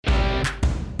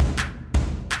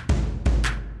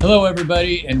Hello,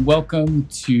 everybody, and welcome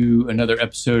to another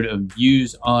episode of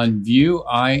Views on VUE.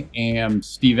 I am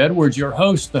Steve Edwards, your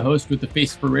host, the host with the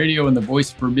face for radio and the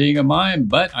voice for being a mime,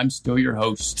 but I'm still your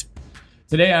host.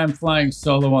 Today, I'm flying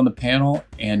solo on the panel,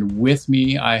 and with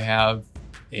me, I have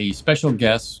a special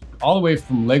guest all the way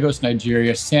from Lagos,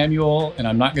 Nigeria, Samuel, and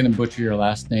I'm not going to butcher your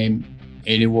last name,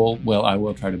 Adewole. Well, I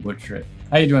will try to butcher it.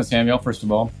 How you doing, Samuel, first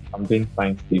of all? I'm doing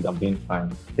fine, Steve. I'm doing fine.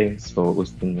 Thanks for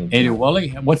hosting me.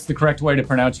 Adewole? What's the correct way to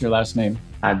pronounce your last name?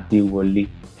 Adewole.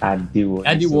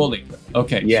 Adewole.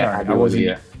 Okay, yeah, sorry.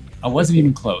 Adewole, I wasn't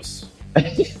even close.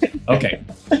 Okay.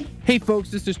 Hey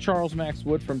folks, this is Charles Max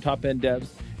Wood from Top End Devs,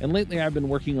 and lately I've been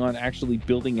working on actually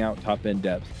building out Top End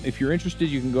Devs. If you're interested,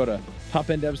 you can go to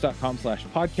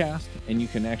topenddevs.com/podcast, and you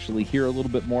can actually hear a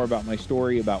little bit more about my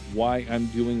story, about why I'm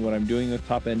doing what I'm doing with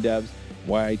Top End Devs,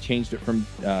 why I changed it from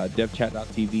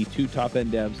devchat.tv to Top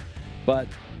End Devs. But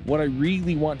what I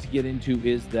really want to get into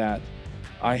is that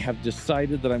I have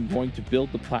decided that I'm going to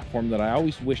build the platform that I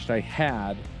always wished I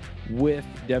had with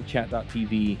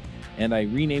devchat.tv, and I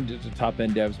renamed it to Top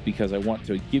End Devs because I want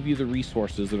to give you the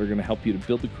resources that are going to help you to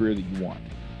build the career that you want,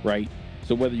 right?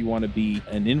 So whether you want to be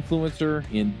an influencer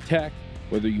in tech,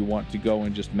 whether you want to go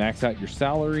and just max out your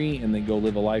salary and then go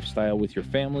live a lifestyle with your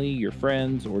family, your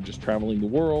friends, or just traveling the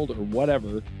world or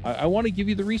whatever, I want to give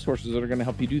you the resources that are going to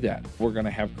help you do that. We're going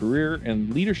to have career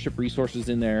and leadership resources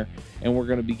in there, and we're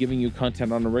going to be giving you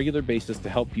content on a regular basis to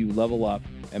help you level up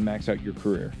and max out your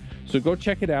career. So go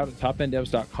check it out at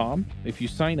topenddevs.com. If you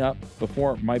sign up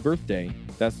before my birthday,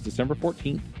 that's December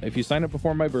 14th. If you sign up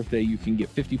before my birthday, you can get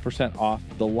 50% off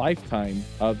the lifetime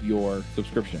of your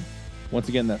subscription. Once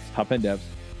again, that's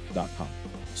topenddevs.com.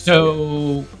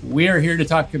 So we are here to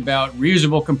talk about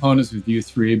reusable components with VUE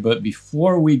 3. But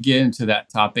before we get into that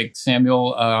topic,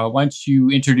 Samuel, why don't you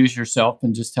introduce yourself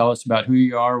and just tell us about who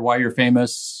you are, why you're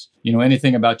famous,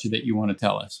 anything about you that you want to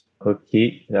tell us.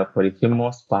 Okay, for the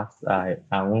famous part, I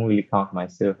won't really count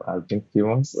myself as being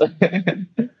famous.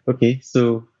 Okay,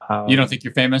 so... you don't think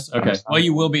you're famous? Okay. Well,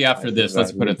 you will be after this.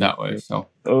 Let's put it that way. So.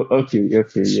 Oh, okay,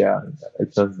 yeah. I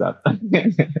trust that.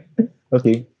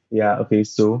 Okay,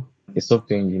 so a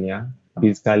software engineer.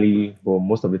 Basically, for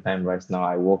most of the time right now,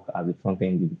 I work as a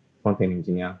front-end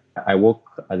engineer. I work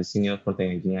as a senior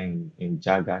front-end engineer in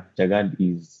Jagad. Jagad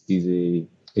is a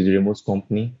remote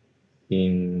company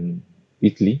in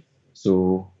Italy.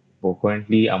 So, but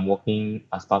currently I'm working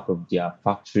as part of their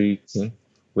factory team,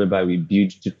 whereby we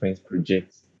build different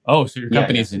projects. Oh, so your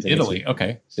company is in Italy.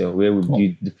 Okay. So where we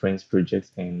build different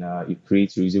projects, and it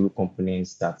creates reusable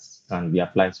components that can be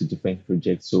applied to different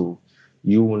projects. So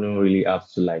you wouldn't really have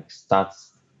to start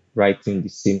writing the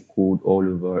same code all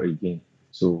over again.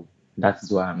 So that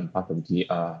is why I'm part of the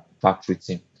factory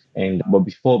team. But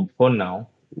before now,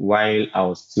 while I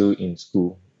was still in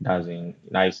school, that's in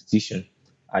our institution,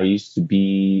 I used to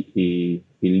be a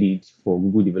lead for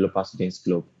Google Developer Students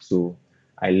Club. So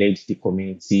I led the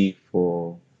community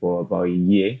for about a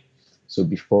year. So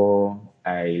before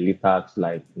I later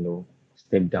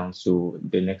step down, so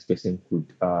the next person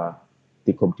could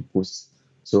take up the post.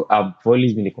 So I've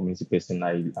always been a community person.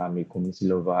 I'm a community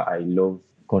lover. I love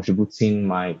contributing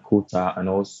my quota, and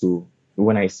also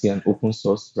when I see an open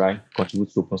source, right,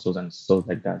 contribute to open source and stuff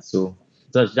like that. So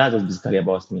that's just basically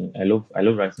about me. I love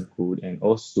writing code, and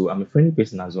also I'm a friendly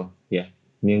person as well. Yeah,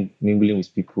 mingling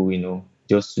with people,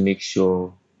 just to make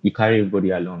sure you carry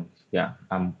everybody along. Yeah,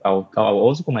 I'll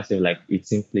also call myself a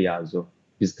team player as well.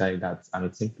 Basically, that I'm a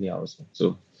team player also.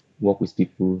 So work with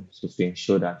people to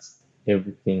ensure that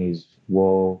everything is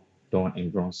well done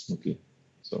and run smoothly.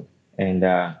 So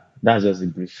that's just a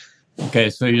brief. Okay,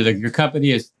 so your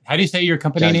company is. How do you say your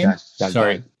company name? Jagad.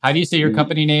 Sorry, how do you say your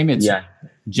company name? It's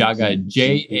Jagad.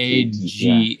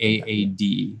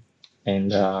 Jagaad.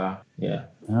 And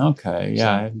Okay,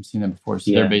 yeah, I haven't seen them before.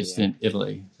 So they're based in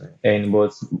Italy.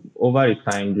 But over the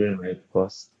time during my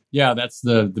course. Yeah, that's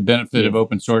the benefit of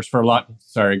open source for a lot.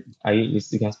 Sorry. You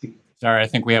can speak. Sorry, I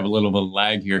think we have a little bit of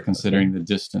lag here considering the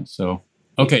distance. So,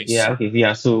 okay.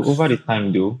 Yeah. So over the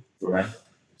time though, right?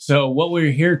 So what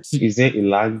we're here to... Is there a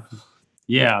lag?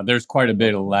 Yeah, there's quite a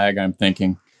bit of lag, I'm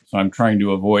thinking. So I'm trying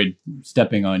to avoid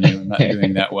stepping on you. I'm not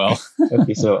doing that well.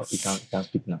 Okay, so you can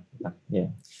speak now. Yeah.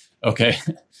 Okay.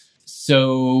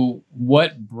 So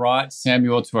what brought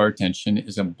Samuel to our attention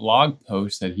is a blog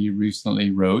post that he recently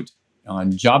wrote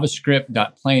on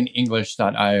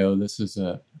javascript.plainenglish.io. This is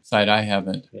a site I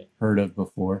haven't heard of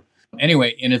before.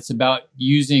 Anyway, and it's about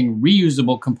using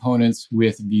reusable components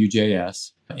with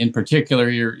Vue.js. In particular,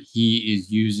 here he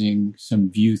is using some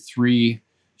Vue 3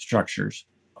 structures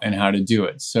and how to do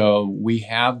it. So we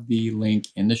have the link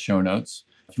in the show notes.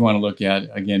 If you want to look at,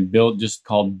 again, build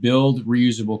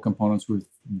Reusable Components with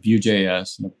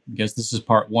Vue.js. And I guess this is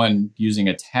part one, using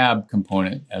a tab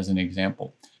component as an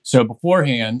example. So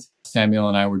beforehand, Samuel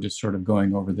and I were just sort of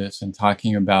going over this and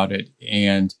talking about it.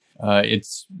 And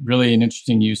it's really an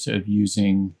interesting use of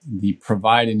using the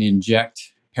provide and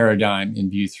inject paradigm in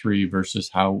Vue 3 versus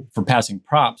how, for passing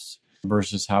props,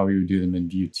 versus how we would do them in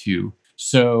Vue 2.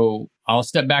 So I'll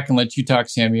step back and let you talk,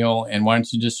 Samuel. And why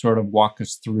don't you just sort of walk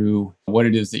us through what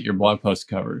it is that your blog post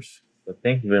covers? So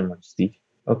thank you very much, Steve.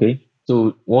 Okay,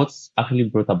 so what's actually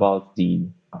brought about the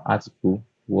article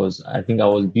was I think I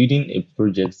was building a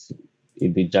project,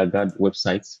 the Jagged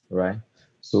website, right?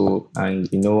 So, and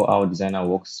you know how designer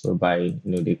works, whereby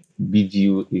the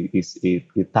VUE is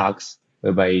a task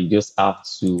whereby you just have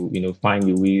to find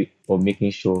a way of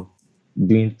making sure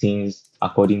doing things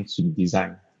according to the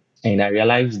design. And I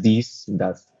realized this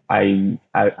that I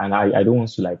don't want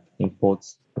to like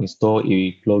install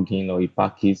a plugin or a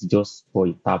package just for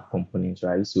a tab component,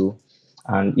 right? So,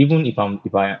 and even if I'm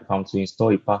to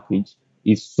install a package,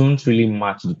 it shouldn't really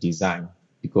match the design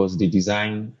because the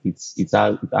design it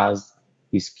has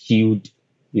a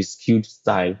skewed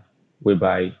style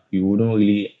whereby you wouldn't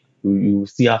really you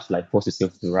still have to like force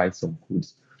yourself to write some code.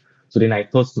 So then I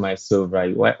thought to myself,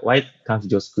 right, why can't you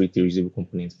just create a reusable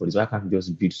component for this? Why can't you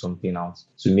just build something out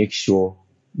to make sure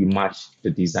you match the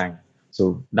design?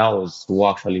 So that was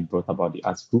what actually brought about the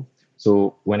article.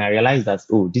 So when I realized that,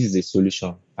 oh, this is a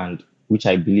solution, and which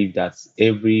I believe that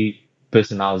every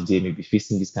person out there may be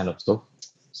facing this kind of stuff.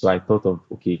 So I thought of,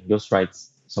 okay, just write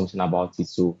something about it.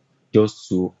 So just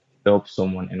to help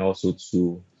someone and also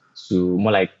to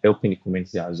more like helping the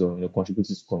community as well,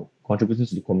 contributing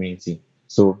to the community.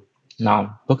 So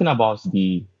now, talking about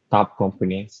the tab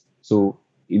components, so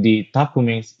the tab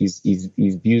components is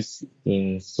built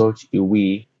in such a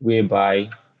way whereby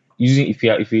using if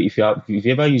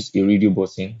you ever use a radio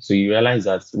button, so you realize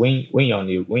that when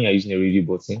you're using a radio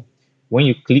button, when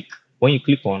you click when you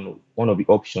click on one of the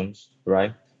options,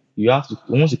 right, you have to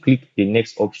once you click the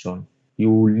next option, you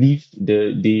will leave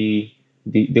the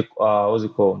what's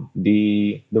it called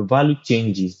the value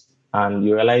changes and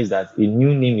you realize that a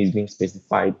new name is being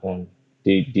specified on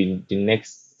the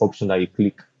next option that you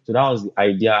click. So that was the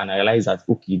idea, and I realized that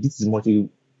okay, this is much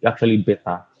actually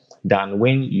better than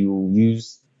when you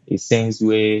use a sense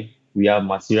where we have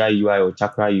Material UI or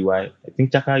Chakra UI. I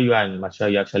think Chakra UI and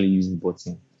Material UI actually use the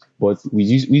button, but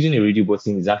using a radio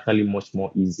button is actually much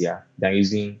more easier than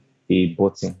using a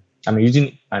button. I mean,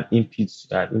 using an input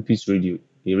radio,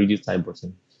 a radio type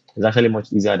button, is actually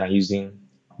much easier than using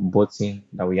button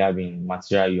that we have in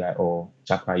Material UI or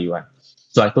Chakra UI.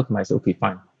 So I thought to myself, okay,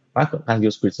 fine. Why can't I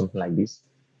just create something like this?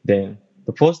 Then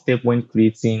the first step when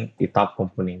creating a tab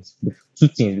component, the two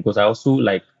things, because I also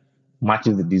like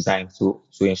matches the design to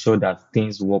ensure that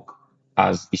things work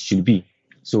as it should be.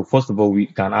 So first of all, we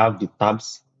can have the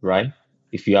tabs, right?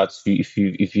 If you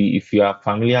are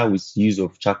familiar with use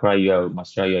of Chakra UI or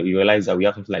Master UI, you realize that we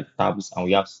have something like tabs and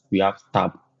we have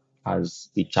tab as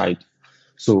a child.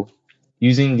 So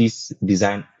using this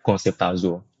design concept as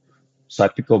well. So I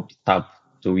pick up the tab.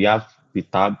 So we have the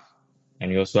tab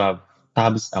and we also have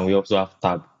tabs and we also have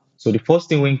tab. So the first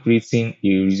thing when creating a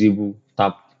reusable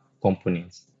tab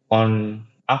component on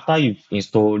after you've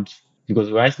installed, because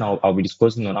right now I'll be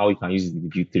discussing on how you can use it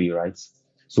with Vue 3, right?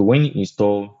 So when you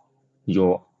install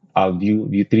your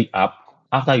Vue 3 app,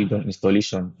 after you've done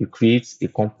installation, you create a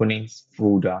component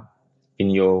folder in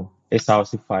your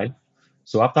SRC file.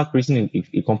 So after creating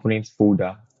a component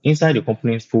folder, inside the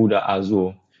component folder as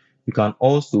well, you can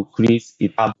also create a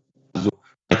tab.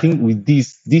 I think with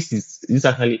this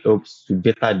actually helps to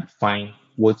better define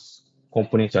what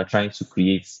components you are trying to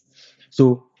create.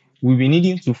 So we'll be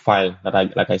needing two files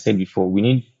that like I said before, we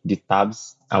need the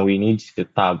tabs and we need the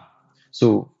tab.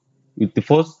 So with the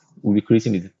first we'll be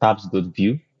creating the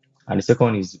tabs.view and the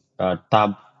second is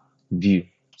tab view.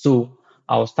 So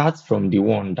I'll start from the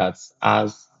one that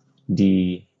has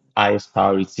the highest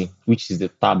priority, which is the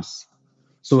tabs.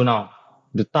 So now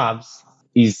the tabs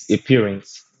is a parent,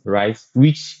 right?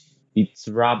 Which it's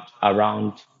wrapped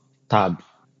around tab.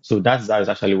 So that's how it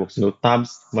actually works.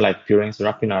 Tabs more like parents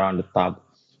wrapping around the tab.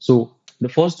 So the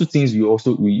first two things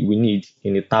we need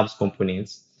in the tabs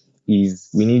components is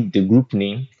we need the group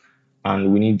name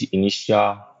and we need the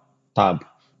initial tab.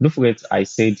 Don't forget I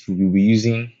said we'll be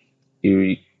using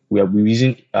a we are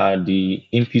using the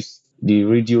inputs, the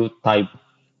radio type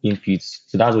inputs.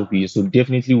 So that's what we use. So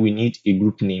definitely we need a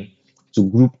group name to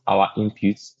group our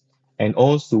inputs. And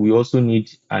also we also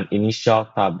need an initial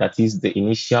tab, that is the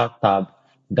initial tab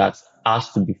that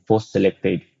has to be first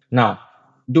selected. Now,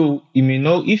 though you may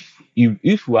know if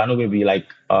we are not going to be like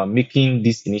making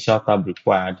this initial tab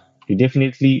required,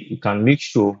 you can make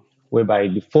sure whereby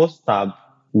the first tab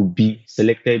will be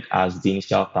selected as the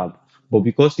initial tab. But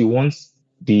because we want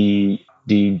the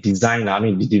designer, I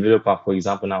mean the developer, for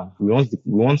example, now we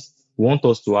want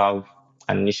us to have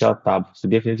an initial tab. So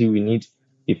definitely we need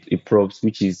a props,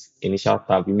 which is initial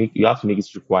tab. You have to make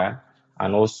it required,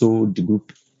 and also the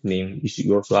group name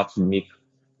you also have to make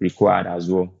required as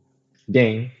well.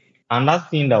 Then another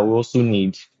thing that we also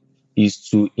need is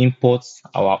to import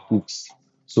our hooks.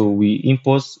 So we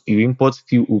import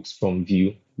few hooks from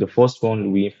Vue. The first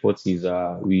one we import is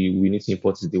we need to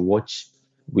import is the watch.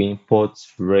 We import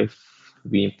ref,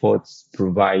 we import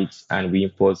provide, and we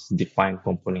import define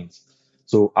components.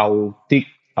 So I'll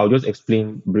just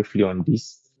explain briefly on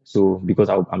this. So because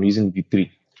I'm using V3.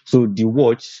 So the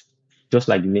watch, just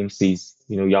like the name says,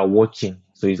 you are watching.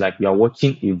 So it's like you are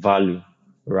watching a value,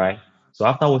 right? So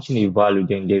after watching a value,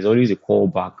 then there's always a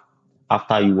callback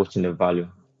after you watching the value.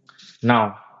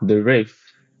 Now, the ref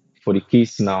for the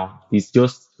case now is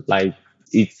just like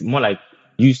it's more like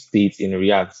use state in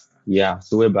React. Yeah.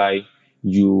 So whereby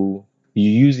you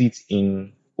use it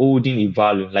in holding a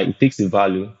value, like it takes a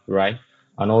value, right?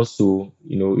 And also,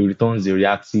 it returns the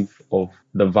reactive of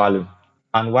the value.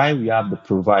 And why we have the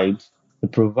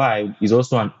provide is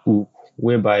also an hook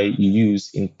whereby you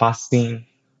use in passing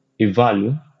a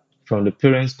value from the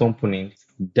parents component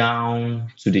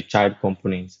down to the child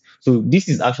component. So this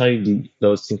is actually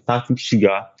the syntactic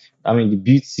sugar, I mean the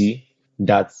beauty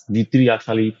that V3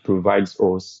 actually provides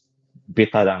us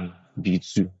better than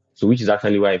V2. So which is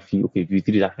actually why I feel okay,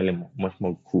 V3 is actually much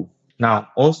more cool. Now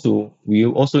also we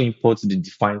also import the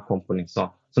defined component.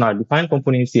 So now defined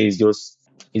components here is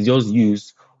just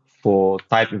used for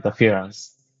type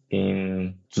interference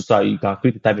in to start you can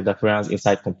create a type interference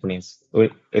inside components,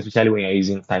 especially when you're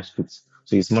using TypeScript.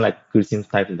 So it's more like creating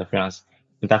type interference.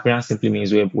 Interference simply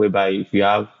means whereby if you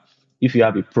have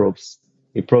a props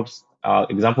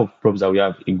example of props that we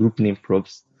have a group name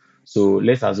props. So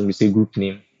let's assume we say group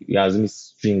name, we assume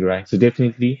it's string, right? So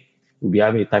definitely we'll be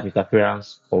having a type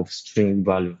interference of string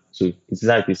value. So it's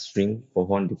like a string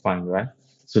of undefined, right?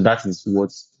 So that is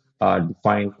what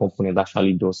defined component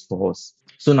actually does for us.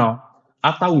 So now,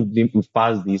 after we've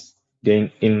passed this,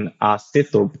 then in our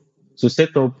setup, so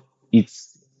setup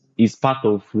it's is part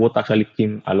of what actually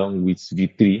came along with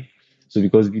V3. So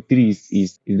because V3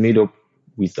 is made up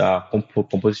with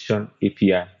composition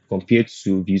API compared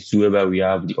to V2 where we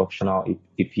have the optional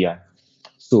API.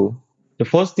 So the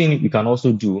first thing we can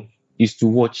also do is to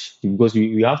watch because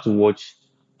we have to watch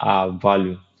our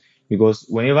value because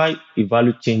whenever a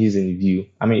value changes in view,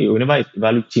 I mean whenever a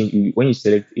value change when you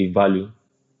select a value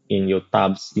in your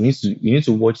tabs, you need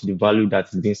to watch the value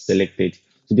that is being selected.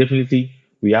 So definitely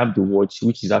we have the watch,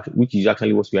 which is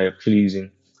actually what we are actually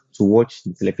using to watch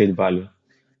the selected value.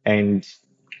 And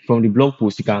from the blog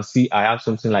post, you can see I have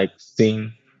something like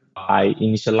saying I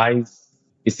initialize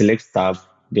a select tab,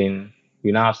 then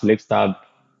we now have select tab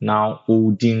now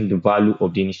holding the value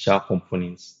of the initial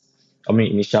components. I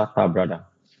mean initial tab rather.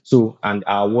 So and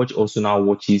our watch also now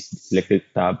watches the selected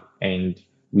tab and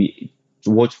we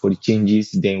watch for the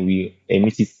changes, then we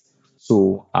emit it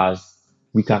so as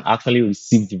we can actually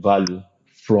receive the value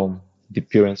from the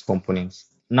parent components.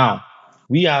 Now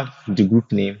we have the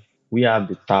group name, we have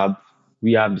the tab,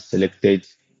 we have the selected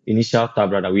initial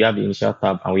tab rather, we have the initial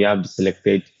tab and we have the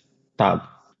selected tab.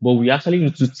 But we actually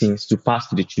need two things to pass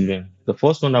to the children. The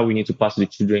first one that we need to pass to the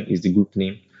children is the group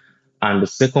name, and the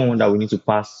second one that we need to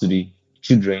pass to the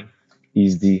children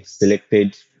is the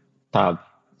selected tab.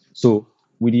 So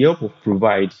with the help of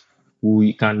provide,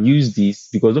 we can use this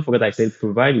because don't forget I said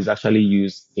provide is actually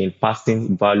used in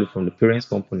passing value from the parents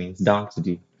component down to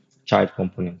the child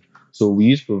component. So we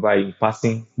use provide in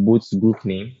passing both group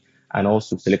name and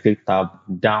also selected tab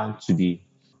down to the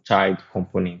child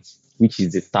component, which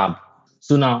is the tab.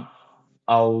 So now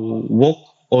I'll walk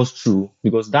us through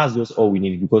because that's just all we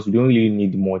need because we don't really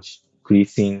need much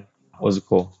creating what's it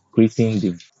called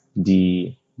creating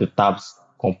the tabs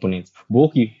component. But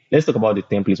okay, let's talk about the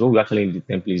templates. What we actually need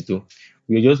the templates do.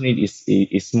 We just need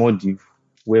a small div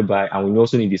whereby and we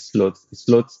also need a slot. The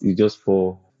slot is just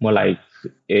for more like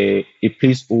a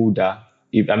placeholder,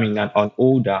 if I mean an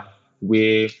holder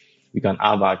where we can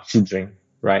have our children,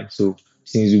 right? So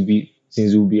since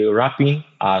we'll be wrapping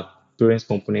our parents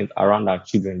component around our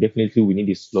children, definitely we need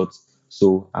a slot.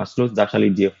 So our slot is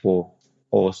actually there for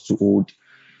us to hold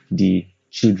the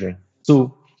children.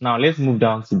 So now let's move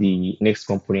down to the next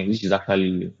component, which is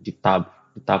actually the tab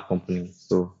component.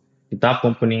 So the tab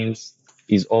component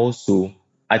is also,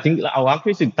 I think I'll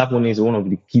actually say the tab component is one of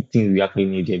the key things we actually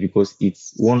need here because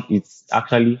it's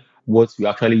actually what we're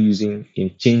actually using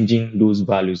in changing those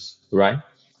values, right?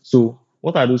 So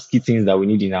what are those key things that we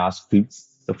need in our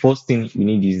scripts? the first thing we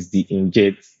need is the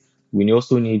inject. We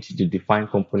also need the define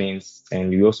components, and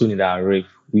we also need our ref,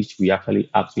 which we actually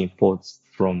have to import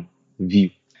from view.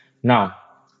 Now,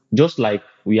 just like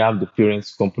we have the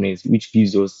parents components, which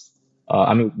gives us,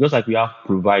 just like we have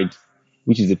provide,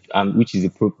 which is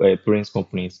the parents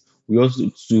components. We also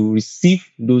to receive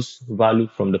those value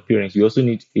from the parents. We also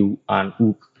need an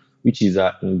hook, which is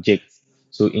a inject.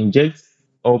 So inject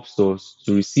helps us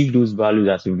to receive those values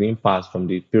that are being passed from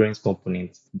the parents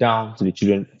component down to the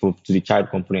to the child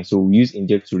component. So we use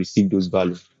inject to receive those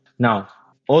values. Now,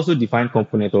 also define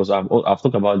component also, I've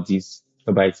talked about this,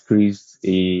 whereby it creates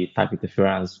a type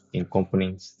interference in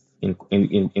components,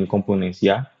 in components,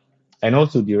 yeah. And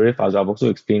also the ref, as I've also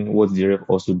explained what the ref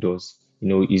also does,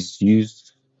 is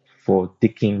used for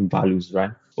taking values,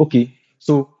 right? Okay,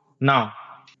 so now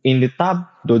in the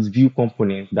tab.view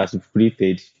component that we've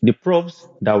created, the props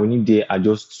that we need there are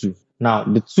just two. Now,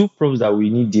 the two props that we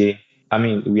need there,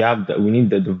 we need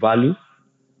the value,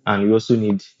 and we also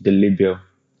need the label,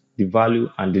 the value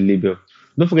and the label.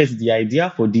 Don't forget the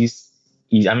idea for this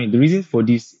the reason for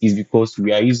this is because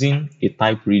we are using a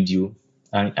type radio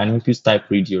and an input type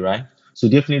radio, right? So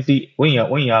definitely when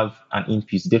you have an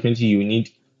input, definitely you need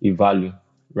a value,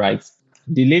 right?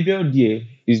 The label there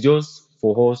is just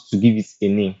for us to give it a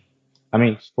name.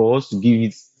 For us to give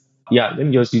it, yeah, let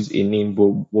me just use a name, but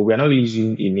we are not really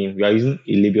using a name. We are using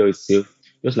a label itself,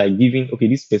 just like giving, okay,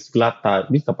 this particular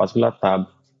tab,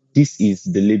 this is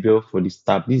the label for this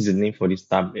tab. This is the name for this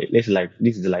tab. Let's like,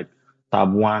 this is like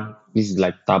tab one. This is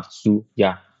like tab two.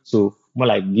 Yeah. So more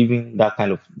like giving that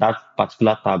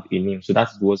particular tab a name. So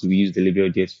that's what we use the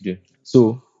label there to do.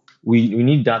 So we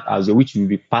need that as well, which will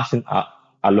be passing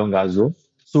along as well.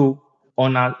 So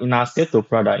in our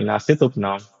setup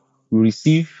now, we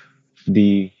receive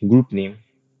the group name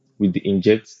with the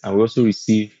inject, and we also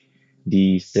receive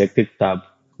the selected tab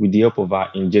with the help of our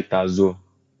inject as well.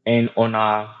 And on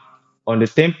the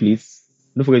templates,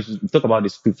 don't forget we talk about the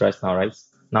script right now, right?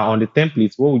 Now on the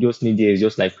templates, what we just need here is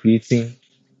just like creating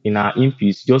in our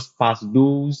inputs, just pass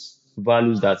those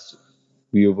values that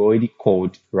we have already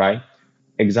called, right?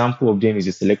 Example of them is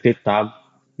the selected tab,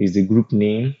 is the group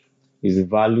name, is the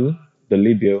value, the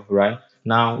label, right?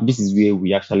 Now this is where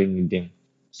we actually need them.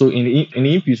 So in the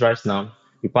inputs right now,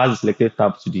 we pass the selected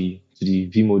tab to the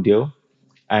V model.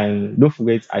 And don't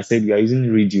forget, I said we are using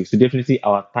radio. So definitely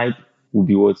our type will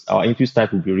be what? Our input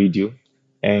type will be radio.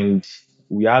 And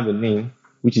we have a name,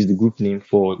 which is the group name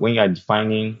for when you are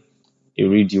defining a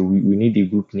radio, we need a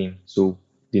group name. So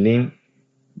the name,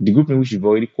 the group name which we've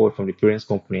already called from the parents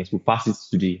component, we pass it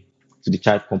to the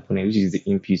child component, which is the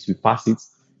inputs. We pass it.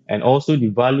 And also the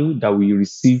value that we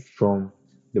receive from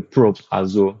the prop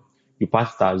as well, we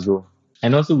pass it as well.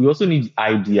 And also, we also need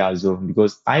ID as well,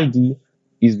 because ID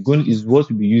is what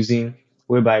we'll be using,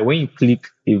 whereby when you click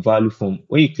a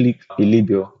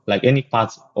label, like any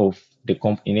part of the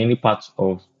in any part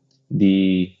of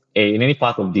in any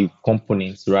part of the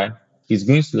components, right? It's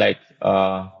going to like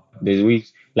the way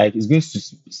like it's going to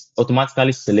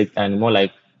automatically select, and more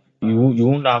like you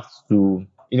won't have to,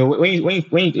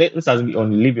 let's assume on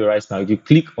the label right now, if you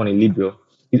click on a label,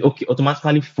 it okay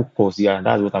automatically focus. Yeah,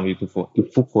 that's what I'm looking for.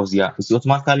 It focus. Yeah, it's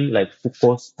automatically like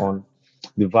focus on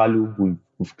the value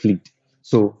we've clicked.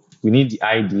 So we need the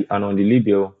ID, and on the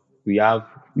label we're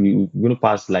going to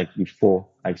pass like the four,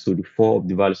 like so the four of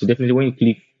the value. So definitely when you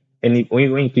click an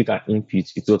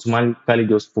input, it automatically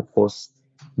just focus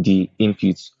the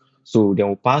input. So then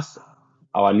we'll pass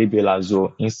our label as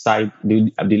well inside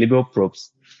the label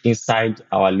props inside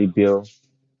our label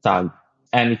tag.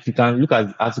 And if you can look at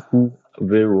the article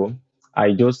very well,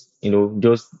 I just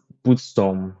put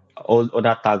some all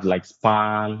other tags like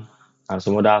span and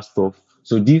some other stuff.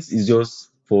 So this is just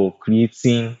for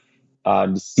creating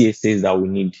the CSS that we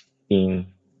need in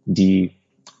the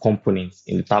components,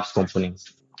 in the tabs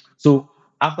components. So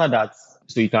after that,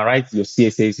 so you can write your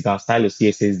CSS, you can style your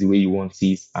CSS the way you want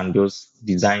it, and just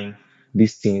design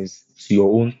these things to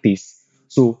your own taste.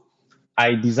 So I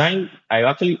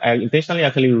intentionally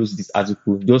actually wrote this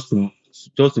article just to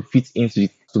fit into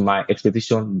to my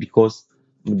expectation, because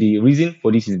the reason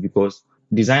for this is because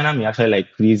designer may actually like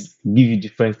give you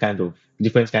different kind of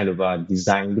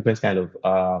design, different kind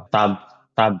of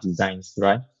tab designs,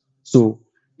 right? So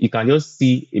you can just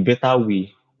see a better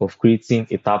way of creating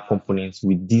a tab component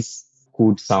with this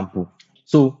code sample.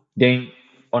 So then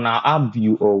on our app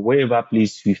view or wherever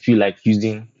place we feel like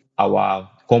using our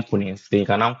components, then you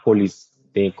can now call it.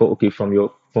 Then you call, okay, from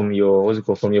your what's it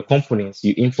called, from your components,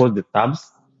 you import the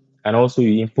tabs, and also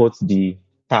you import the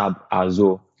tab as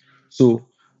well. So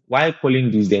while calling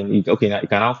this, then okay, now you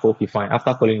can now call, okay, fine.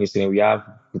 After calling this, then we have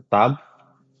the tab,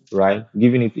 right?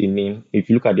 Giving it a name. If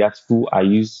you look at the article, I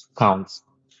use count,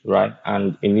 right?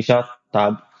 And initial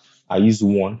tab, I use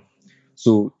one.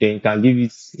 So then you can give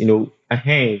it,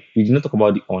 hey, we did not talk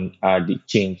about the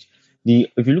change.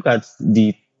 If you look at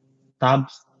the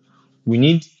tabs, we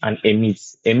need an emit.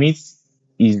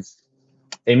 Is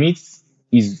emit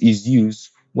is used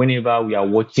whenever we are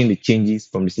watching the changes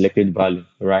from the selected value,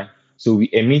 right? So we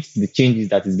emit the changes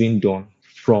that is being done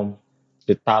from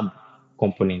the tab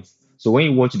component. So when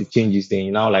you watch the changes, then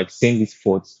you now like send it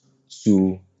forth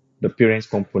to the parent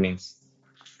components.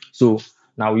 So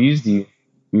now we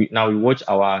watch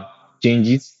our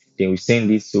changes, then we send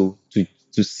this so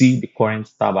to see the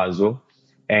current tab as well.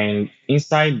 And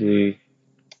inside the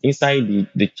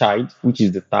child, which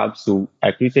is the tab. So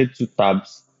I created two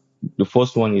tabs. The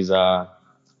first one is tab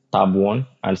one,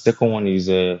 and the second one is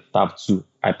tab two.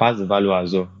 I pass the value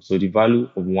as well. So the value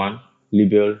of one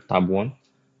label tab one,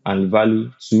 and the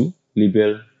value two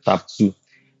label tab two.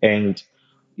 And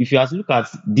if you have to look at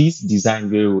this design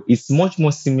very well, it's much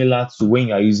more similar to when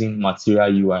you are using Material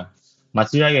UI.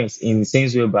 Material UI is in the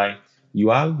sense whereby you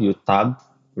have your tab,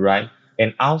 right?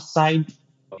 And outside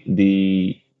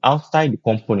the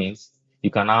components, you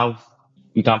can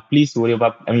place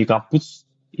whatever. I mean, you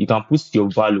can put your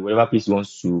value whatever place you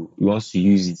want to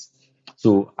use it.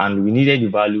 So, and we needed the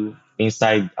value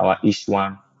inside our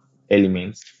H1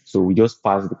 elements. So we just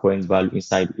pass the current value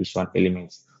inside the H1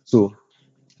 elements. So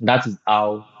that is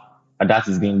how that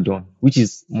is being done, which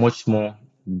is much more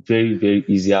very, very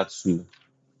easier to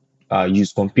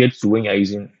use compared to when you're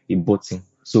using a button.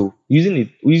 So using a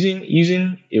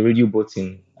radio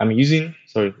button, using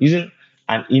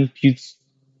an input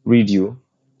radio,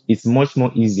 it's much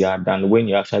more easier than when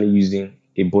you're actually using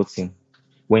a button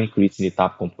when creating a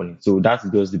tab component. So that's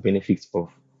just the benefits of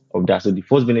that. So the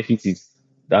first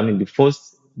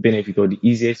benefit or the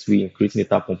easiest way in creating a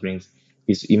tab component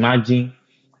is imagine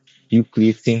you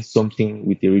creating something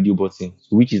with a radio button,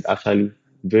 which is actually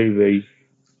very, very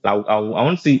I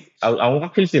want to say I will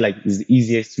actually say like it's the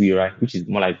easiest way, right? Which is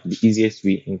more like the easiest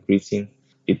way in creating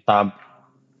a tab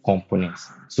component.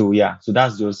 So yeah, so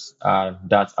that's just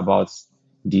that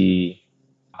the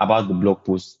about the blog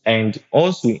post. And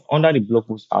also under the blog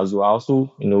post as well, I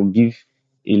also give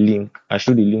a link. I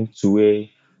showed a link to where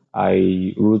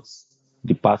I wrote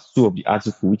the part two of the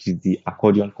article, which is the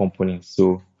accordion component.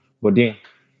 So but then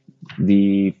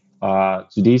the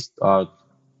today's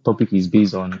topic is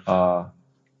based on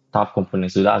tab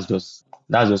components. So that's just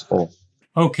all.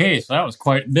 Okay, so that was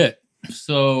quite a bit.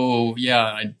 So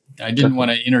yeah, I didn't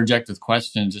want to interject with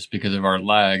questions just because of our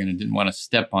lag, and I didn't want to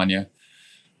step on you.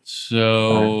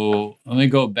 So let me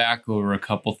go back over a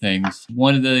couple things.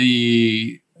 One of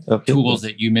the tools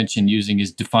that you mentioned using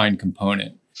is define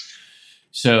component.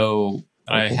 So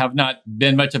I have not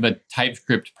been much of a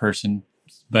TypeScript person,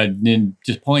 but then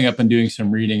just pulling up and doing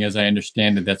some reading, as I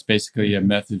understand it, that's basically a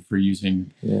method for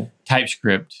using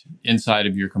TypeScript inside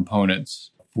of your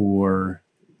components for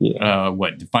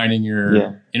defining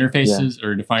your interfaces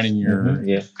or defining your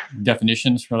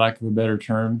definitions, for lack of a better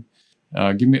term.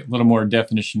 Give me a little more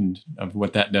definition of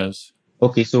what that does.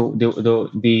 Okay, so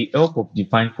the help of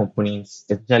define components,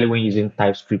 especially when using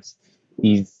TypeScript,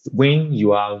 is when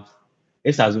you have,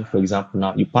 let's assume for example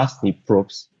now you pass the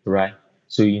props, right?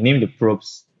 So you name the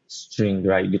props string,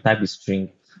 right? The type is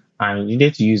string, and you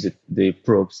need to use the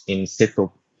props in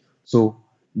setup. So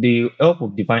the help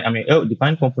of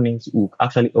define components will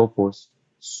actually help us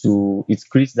to it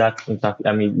creates that it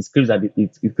creates that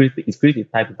it creates a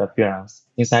type interference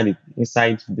inside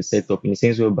the setup in the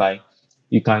sense whereby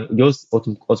you can just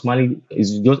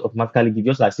automatically give,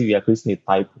 just like say we are creating a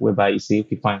type whereby you say,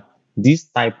 okay, fine, this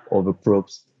type of a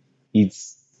props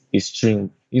it's a string.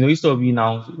 Instead of you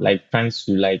now like trying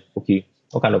to like, okay,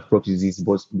 what kind of props is this?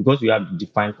 But because we have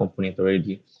defined component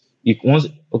already, if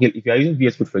you are using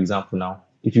VS Code, for example, now,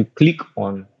 if you click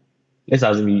on, let's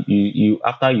assume you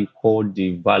after you call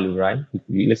the value, right?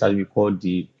 Let's assume you call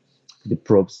the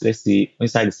props. Let's say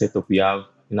inside the setup we have,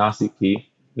 you now say, okay,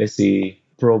 let's say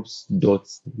props dot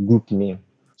group name.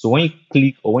 So when you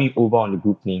click or when you over on the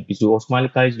group name, it will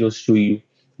automatically just show you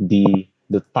the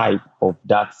type of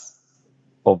that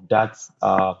props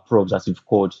that you've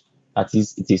called. That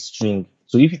is, it's a string.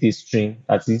 So if it's a string,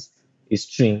 that is a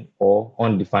string or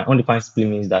undefined. Undefined simply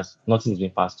means that nothing is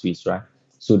being passed to it, right?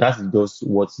 So that's just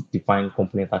what defined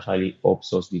component actually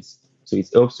helps us with. So it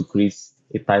helps to create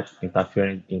a type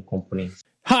interference in components.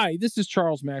 Hi, this is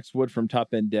Charles Max Wood from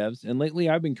Top End Devs, and lately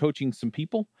I've been coaching some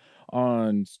people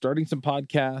on starting some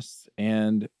podcasts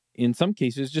and in some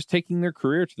cases just taking their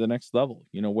career to the next level.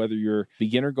 Whether you're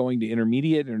beginner going to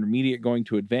intermediate going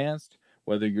to advanced,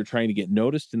 whether you're trying to get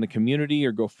noticed in the community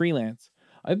or go freelance,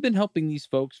 I've been helping these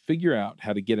folks figure out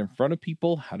how to get in front of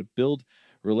people, how to build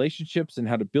relationships, and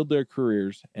how to build their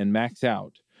careers and max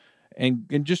out and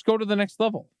just go to the next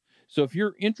level. So if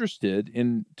you're interested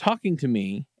in talking to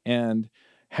me and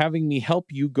having me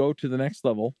help you go to the next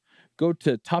level, go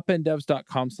to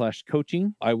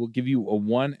topenddevs.com/coaching. I will give you a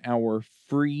 1-hour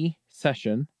free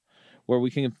session where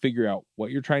we can figure out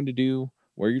what you're trying to do,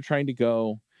 where you're trying to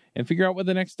go, and figure out what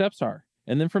the next steps are.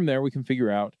 And then from there, we can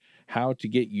figure out how to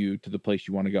get you to the place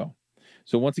you want to go.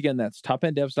 So once again, that's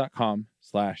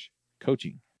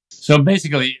topenddevs.com/coaching. So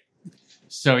basically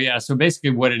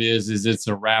what it is it's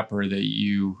a wrapper that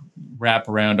you wrap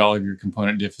around all of your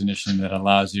component definition that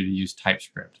allows you to use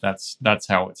TypeScript. That's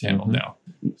how it's handled now.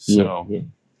 So,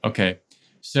 okay.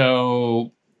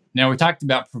 So now we talked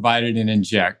about provided and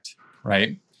inject,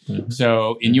 right? Mm-hmm.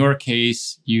 So in your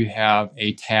case, you have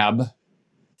a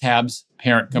tabs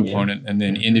parent component and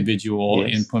then individual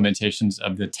implementations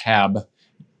of the tab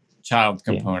child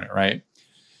component, right?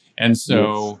 And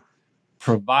so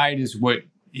provide is what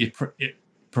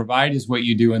provide is what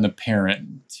you do in the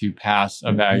parent to pass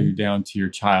a value down to your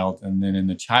child. And then in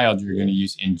the child, you're going to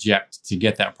use inject to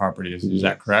get that property. Is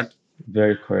that correct?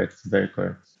 Very correct. Very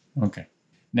correct. Okay.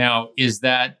 Now, is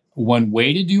that one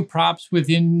way to do props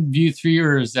within Vue 3,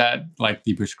 or is that like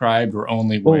the prescribed or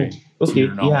only way? Okay.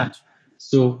 Yeah.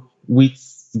 So with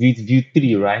Vue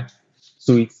 3, right?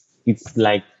 So it's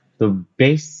like the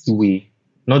best way,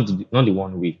 not the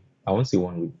one way. I won't say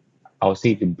one way. I'll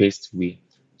say the best way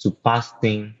to pass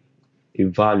in a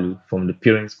value from the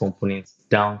parent components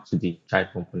down to the child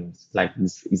components. Like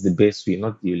this is the best way,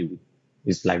 not the only way.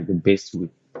 It's like the best way.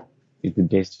 It's the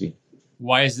best way.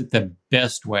 Why is it the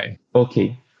best way?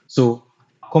 Okay. So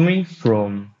coming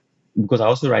from, because I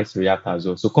also write React as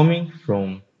well. So coming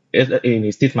from in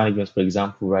a state management, for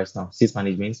example, right now, state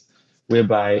management,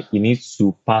 whereby you need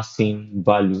to pass in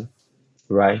value,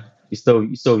 right? Instead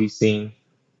of saying,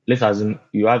 let's assume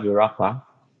you have a wrapper,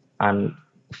 and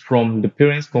from the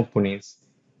parent components,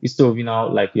 instead of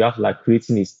like you have like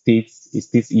creating a state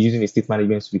using a state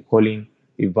management to be calling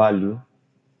a value,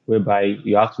 whereby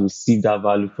you have to receive that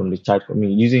value from the child. I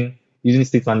mean, using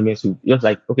state management to just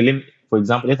like, okay, for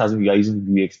example, let's assume you are using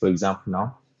VUE, for example,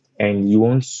 now, and you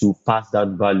want to pass that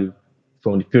value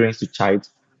from the parents to child.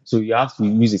 So you have to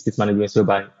use a state management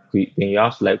whereby then you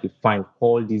have to like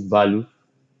call this value,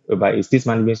 whereby a state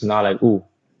management is now like, oh,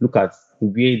 look at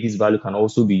where this value can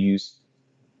also be used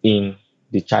in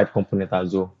the child component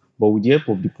as well. But with the help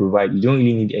of the provide, you don't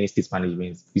really need any state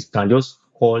management. You can just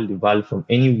call the value from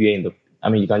anywhere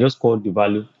you can just call the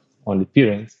value on the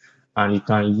parent, and you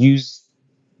can use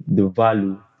the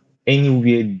value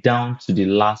anywhere down to the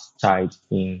last child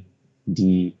in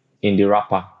the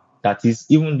wrapper. That is,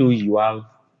 even though you have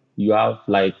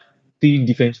like 3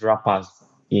 different wrappers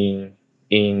in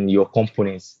your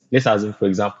components. Let's assume, for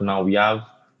example, now we have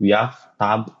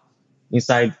tab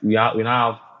inside. We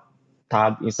now have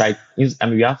tab inside.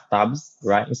 We have tabs,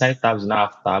 right? Inside tabs, we now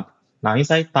have tab. Now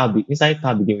inside tab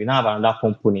again, we now have another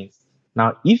component.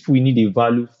 Now, if we need a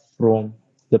value from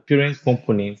the parent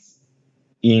components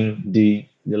in the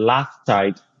last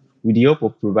child, with the help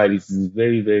of provide, it's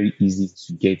very, very easy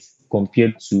to get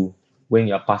compared to when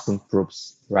you're passing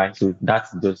props, right? So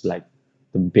that's just like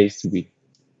the best way.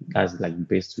 That's like the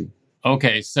best way.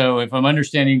 Okay, so if I'm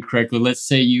understanding correctly, let's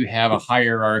say you have a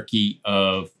hierarchy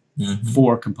of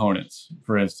 4 components,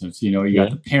 for instance. You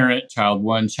got the parent, child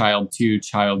 1, child 2,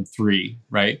 child 3,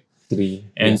 right? 3.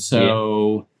 And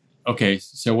okay,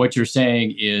 so what you're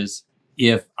saying is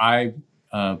if I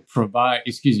provide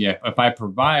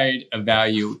a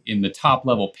value in the top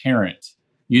level parent,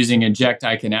 using inject,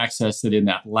 I can access it in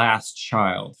that last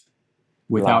child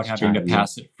without having to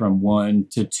pass it from 1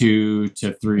 to 2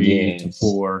 to 3 to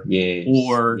 4,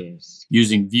 or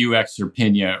using Vuex or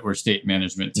Pinya or state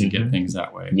management to get things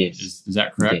that way. Is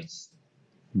that correct? Yes.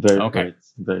 Very correct.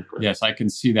 Very correct. Yes, I can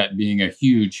see that being a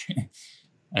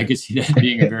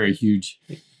very huge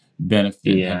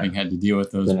benefit, having had to deal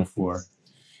with those before.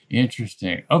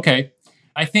 Interesting. Okay.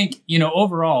 I think,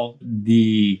 overall,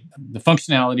 the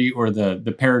functionality or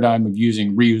the paradigm of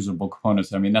using reusable components,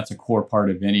 that's a core part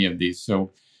of any of these.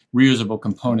 So reusable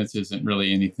components isn't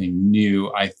really anything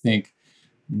new. I think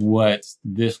what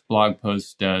this blog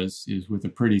post does is, with a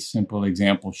pretty simple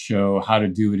example, show how to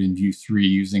do it in Vue 3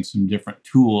 using some different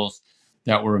tools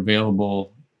that were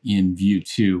available in Vue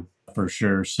 2 for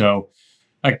sure. So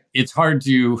it's hard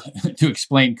to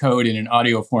explain code in an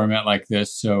audio format like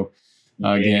this. So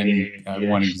one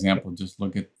example, just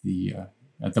look at the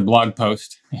blog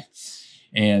post,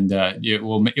 and it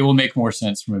will make more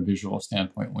sense from a visual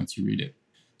standpoint once you read it.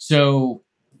 So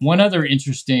One other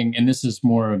interesting, and this is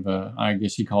more of a, I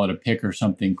guess you call it a pick or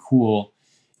something cool,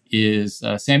 is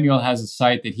Samuel has a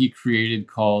site that he created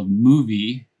called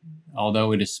Movie,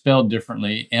 although it is spelled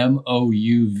differently,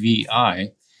 Mouvi.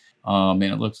 And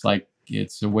it looks like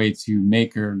it's a way to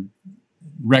make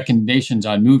recommendations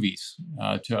on movies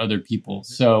to other people.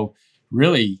 So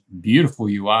really beautiful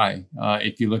UI.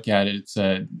 If you look at it,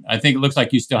 I think it looks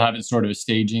like you still have it sort of a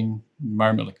staging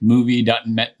environment, like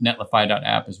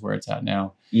movie.netlify.app is where it's at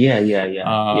now. Yeah.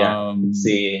 It's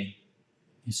a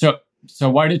So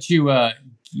why don't you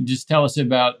just tell us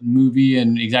about Movie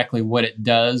and exactly what it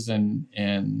does and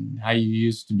how you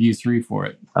used Vue 3 for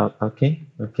it? okay.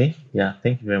 Yeah,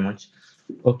 thank you very much.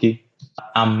 Okay.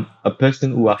 I'm a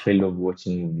person who actually love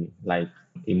watching movie, like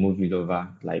a movie lover.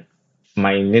 Like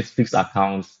my Netflix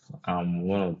account,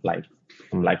 one of like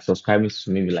I'm like subscribing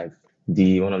to maybe like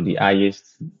the one of the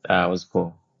highest what's it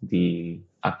called the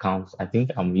accounts. I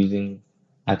think I'm using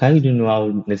I can't even know how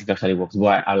Netflix actually works,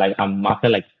 but I'm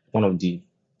actually like one of the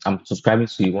I'm subscribing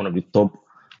to one of the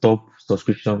top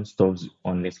subscription stores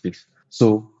on Netflix.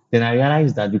 So then I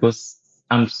realized that because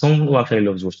I'm someone who actually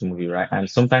loves watching movie, right? And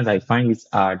sometimes I find it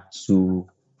hard to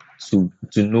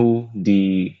know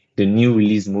the new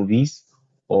release movies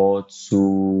or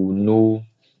to know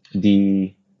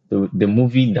the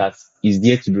movie that is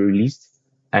there to be released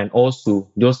and also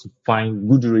just find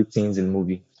good ratings in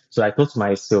movie. So I thought to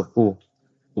myself, oh,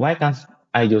 why can't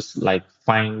I just like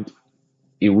find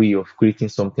a way of creating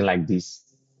something like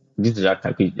this? This is like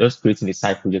okay, just creating a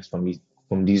side project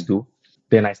from this though.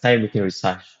 Then I started making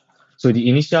research. So the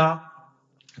initial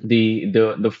the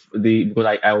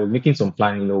because I was making some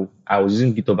planning, I was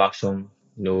using GitHub Action,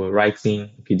 writing,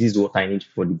 okay, this is what I need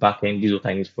for the back end, this is what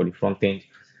I need for the front end.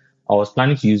 I was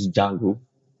planning to use Django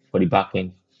for the back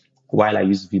end while I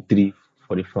use V3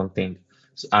 for the front end.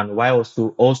 So, and while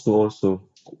also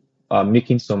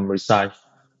making some research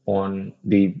on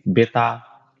the better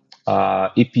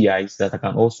APIs that I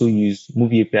can also use,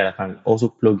 movie API that I can also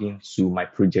plug into my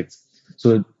project.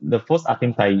 So the first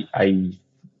attempt I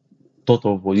thought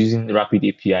of was using Rapid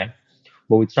API.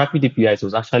 But with Rapid API, it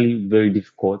was actually very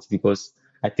difficult because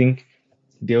I think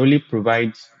they only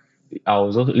provide. I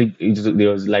was also like,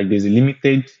 there's a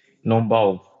limited number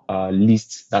of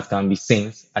lists that can be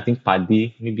sent. I think per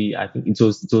day, maybe I think it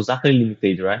was actually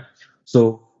limited, right?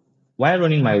 So while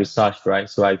running my research, right,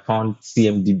 so I found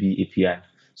CMDB API.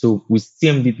 So with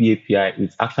CMDB API,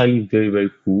 it's actually very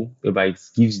very cool, whereby it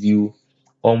gives you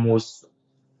almost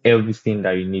everything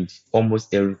that you need,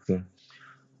 almost everything.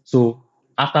 So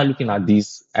after looking at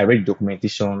this, I read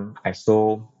documentation. I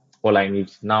saw all I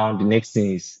need. Now the next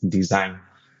thing is design.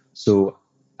 So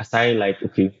I started like,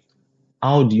 okay,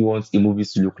 how do you want a movie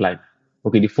to look like?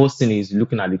 Okay, the first thing is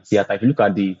looking at the theater. If you look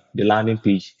at the landing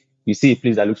page, you see a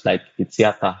place that looks like a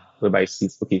theater whereby it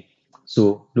sits. Okay,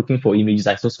 so looking for images,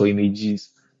 I saw some images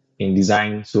in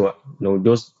design. So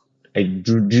just I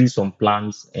drew some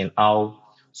plans and how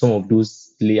some of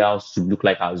those layouts should look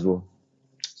like as well.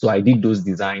 So I did those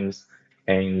designs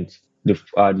and the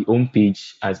home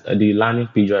page as the landing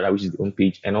page, rather, which is the home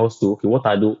page, and also okay, what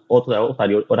are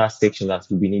the other sections that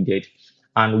will be needed,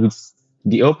 and with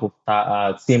the help of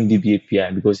CMDB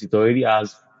API because it already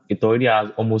has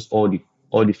almost all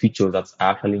the features that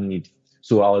I actually need.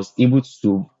 So I was able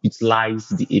to utilize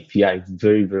the API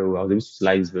very very well. I was able to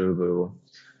utilize it very very well.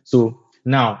 So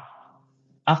now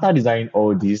after designing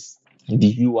all this,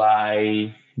 the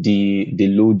UI, the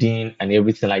loading and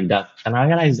everything like that, and I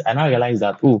now realized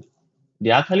that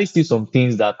there are actually still some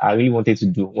things that I really wanted to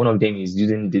do. One of them is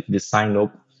using the sign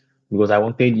up because I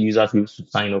wanted users to be able to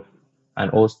sign up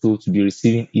and also to be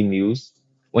receiving emails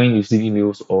when you receive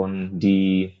emails on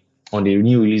the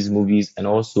new release movies and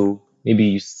also maybe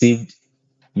you saved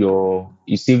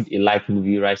a live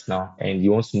movie right now and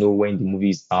you want to know when the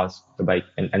movie is out, by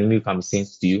an email can be sent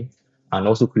to you and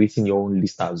also creating your own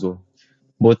list as well.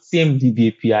 But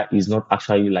CMDB API is not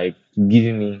actually like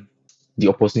giving me the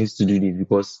opportunity to do this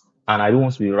because, and I don't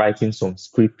want to be writing some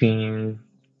scripting,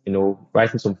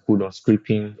 writing some code on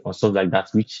scripting or stuff like that,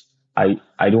 which I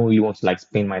don't really want to like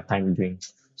spend my time doing.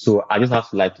 So I just have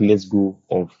to like let go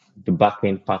of the back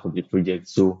end part of the project.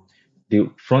 So the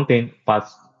front end part,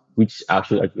 which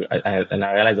actually and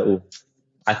I realized that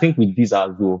I think with this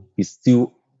as well, it's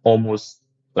still almost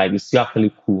like it's still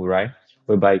actually cool, right?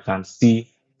 Whereby you can see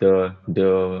the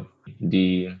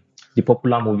the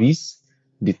popular movies,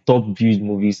 the top viewed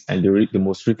movies, and the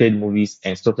most rated movies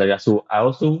and stuff like that. So I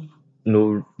also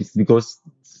know it's because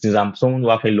since I'm someone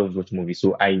who actually loves watch movies,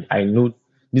 so I know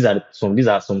these are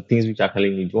some things which I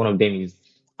actually need. One of them is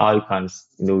how you can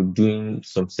doing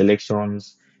some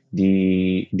selections,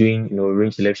 the doing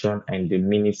range selection and the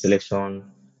minute selection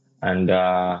and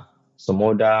some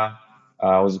other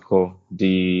what's it called,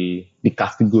 the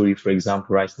category, for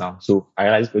example, right now. So I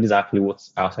realized this is actually what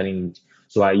I actually need.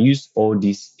 So I use all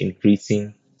this in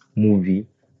creating movie,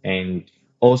 and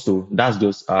also that's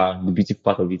just the beauty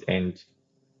part of it. And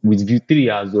with View 3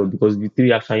 as well, because View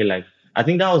 3 actually, like, I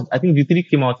think View 3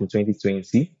 came out in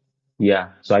 2020. Yeah.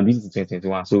 So I built it in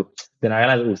 2021. So then I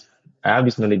realized, oh, I have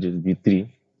this knowledge of View 3,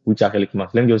 which actually came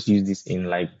out. Let me just use this in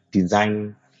like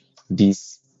designing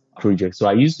this project. So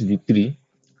I used View 3.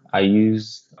 I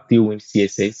used Tailwind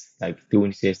CSS, like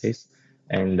Tailwind CSS,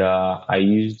 and I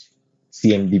used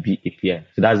CMDB API.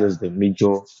 So that's just the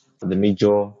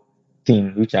major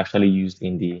thing which I actually used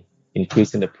in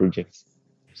creating the project.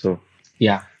 So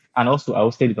yeah, and also I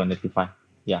hosted it on Netlify.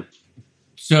 Yeah,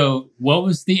 So what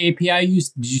was the API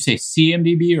used? Did you say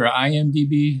CMDB or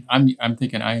IMDB? I'm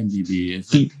thinking IMDB.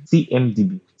 Is it?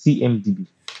 CMDB,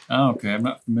 Oh, okay. I'm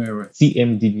not familiar with.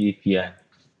 CMDB API.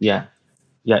 Yeah,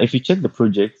 yeah. If you check the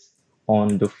project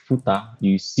on the footer,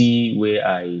 you see where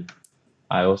I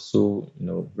also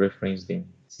reference them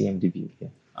CMDB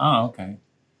API. Oh, okay.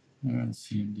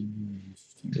 CMDB.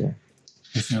 Interesting. Yeah.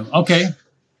 So, okay.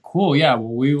 Cool. Yeah.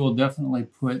 Well, we will definitely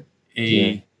put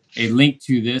a link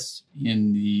to this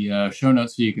in the show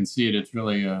notes so you can see it. It's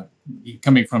really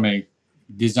coming from a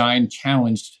design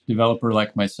challenged developer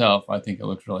like myself. I think it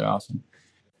looks really awesome.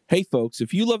 Hey, folks,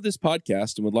 if you love this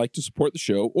podcast and would like to support the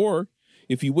show, or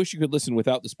if you wish you could listen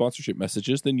without the sponsorship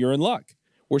messages, then you're in luck.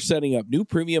 We're setting up new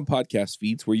premium podcast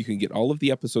feeds where you can get all of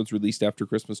the episodes released after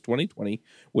Christmas 2020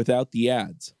 without the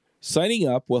ads. Signing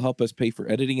up will help us pay for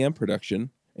editing and production,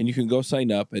 and you can go sign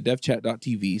up at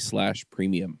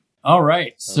devchat.tv/premium. All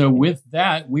right. So with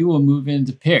that, we will move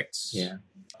into picks. Yeah.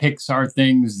 Picks are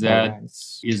things that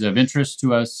is of interest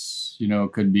to us.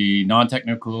 Could be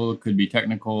non-technical, could be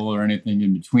technical, or anything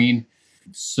in between.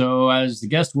 So as the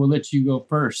guest, we'll let you go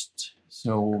first.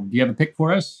 So do you have a pick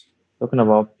for us? Talking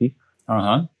about pick.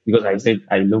 Uh-huh. Because I said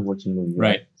I love watching movies.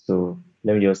 Right. So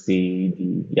let me just say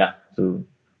So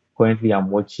currently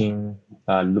I'm watching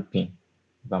Lupin.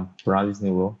 If I'm pronouncing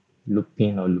it well,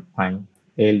 Lupin or Lupine,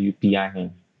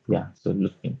 Lupin. Yeah, so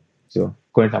Lupin. So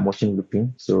currently I'm watching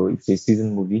Lupin. So it's a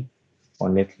season movie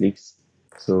on Netflix.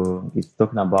 So it's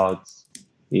talking about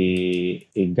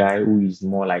a guy who is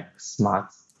more like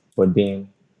smart, but then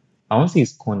I won't say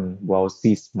he's cunning, but I'll say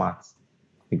he's smart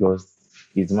because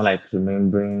it's more like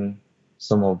remembering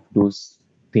some of those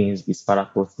things his father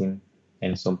taught him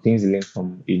and some things he learned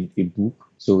from a book.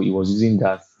 So he was using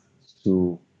that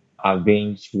to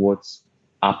avenge what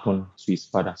happened to his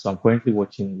father. So I'm currently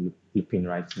watching Lupin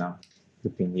right now.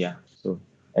 Lupin, yeah. So,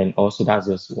 and also that's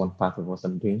just one part of what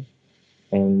I'm doing.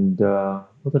 And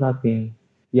what other thing?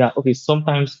 Yeah, okay.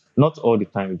 Sometimes, not all the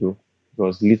time, though,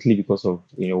 because lately because of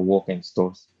work and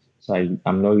stuff. So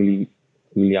I'm not really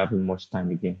having much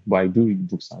time again. But I do read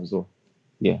books as well.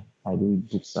 Yeah, I do read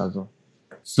books as well.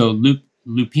 So Lupin,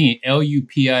 Lupin. Yeah,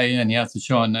 it's a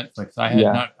show on Netflix. I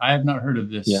have not heard of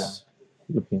this. Yeah,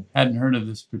 Lupin. Hadn't heard of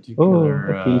this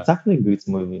particular. Okay. It's actually a great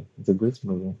movie. It's a great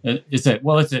movie. It's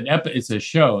a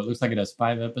show. It looks like it has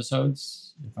 5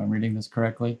 episodes, if I'm reading this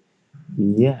correctly.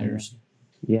 Yeah.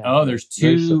 There's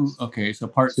 2. Okay, so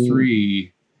part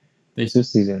 3. There's 2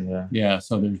 seasons. Yeah. Yeah.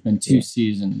 So there's been 2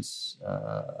 seasons,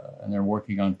 and they're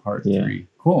working on part 3.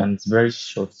 Cool. And it's very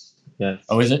short. Yeah.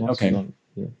 Oh, is it? Okay.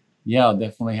 Yeah. I'll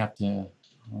definitely have to.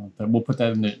 We'll put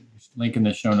that in the link in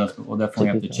the show notes, but we'll definitely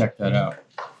have to check that out.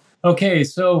 Okay,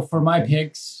 so for my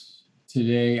picks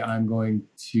today, I'm going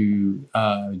to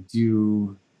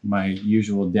do my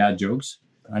usual dad jokes.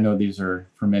 I know these are,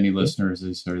 for many listeners,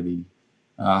 these are the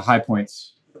high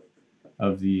points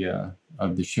of the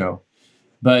show.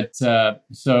 But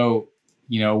so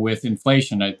with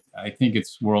inflation, I think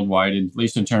it's worldwide, at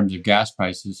least in terms of gas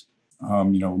prices.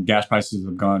 Gas prices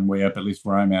have gone way up, at least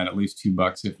where I'm at least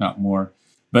 $2, if not more.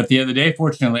 But the other day,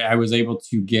 fortunately, I was able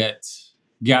to get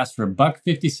gas for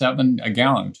 $1.57 a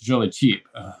gallon, which is really cheap.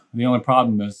 The only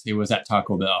problem is it was at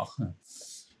Taco Bell.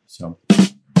 So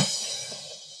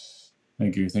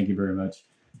thank you very much.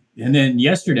 And then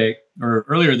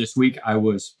earlier this week, I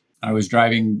was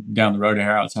driving down the road here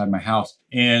outside my house,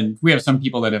 and we have some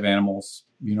people that have animals,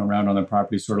 around on their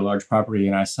property, sort of large property,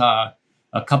 and I saw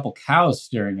a couple cows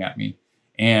staring at me,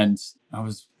 and I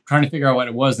was trying to figure out what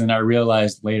it was, and I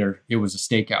realized later it was a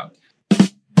stakeout.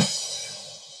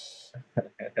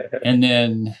 And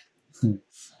then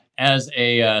as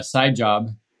a side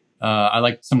job,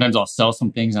 sometimes I'll sell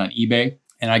some things on eBay,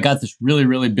 and I got this really,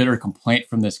 really bitter complaint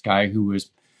from this guy who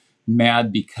was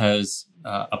mad because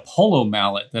a polo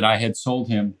mallet that I had sold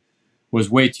him was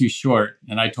way too short,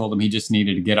 and I told him he just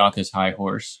needed to get off his high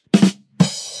horse.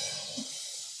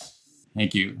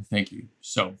 Thank you.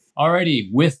 So,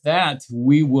 alrighty, with that,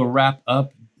 we will wrap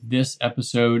up this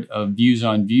episode of Views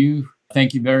on Vue.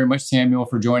 Thank you very much, Samuel,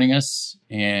 for joining us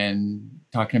and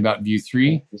talking about Vue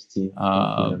 3.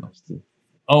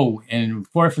 Oh, and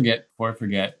before I forget,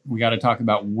 we got to talk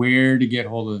about where to get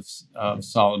hold of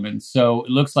Solomon. So it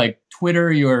looks like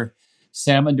Twitter, you're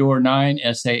Samador9,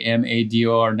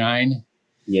 Samador9.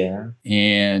 Yeah.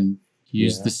 And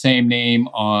use the same name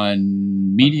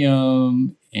on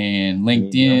Medium and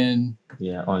LinkedIn.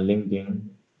 Yeah, on LinkedIn.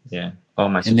 Yeah. All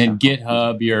my and then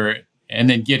GitHub,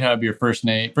 your first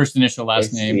initial,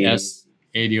 last name,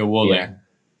 Adiwole.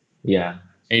 Yeah.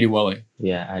 Adiwole.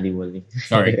 Yeah, Adiwole.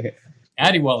 Sorry.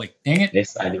 Adiwole. Dang it.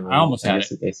 Yes, Adiwole. I almost had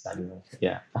it. Yes, Adiwole.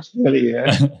 Yeah. Actually,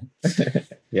 yeah.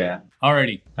 Yeah.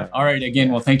 Alrighty. All right.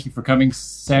 Again, well, thank you for coming,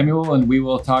 Samuel, and we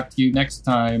will talk to you next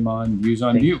time on Views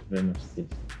on Vue. Thank you very much, Steve.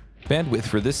 Bandwidth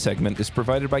for this segment is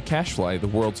provided by CacheFly, the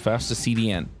world's fastest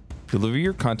CDN. Deliver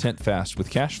your content fast with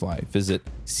CacheFly. Visit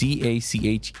CacheFly.com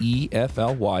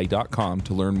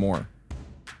to learn more.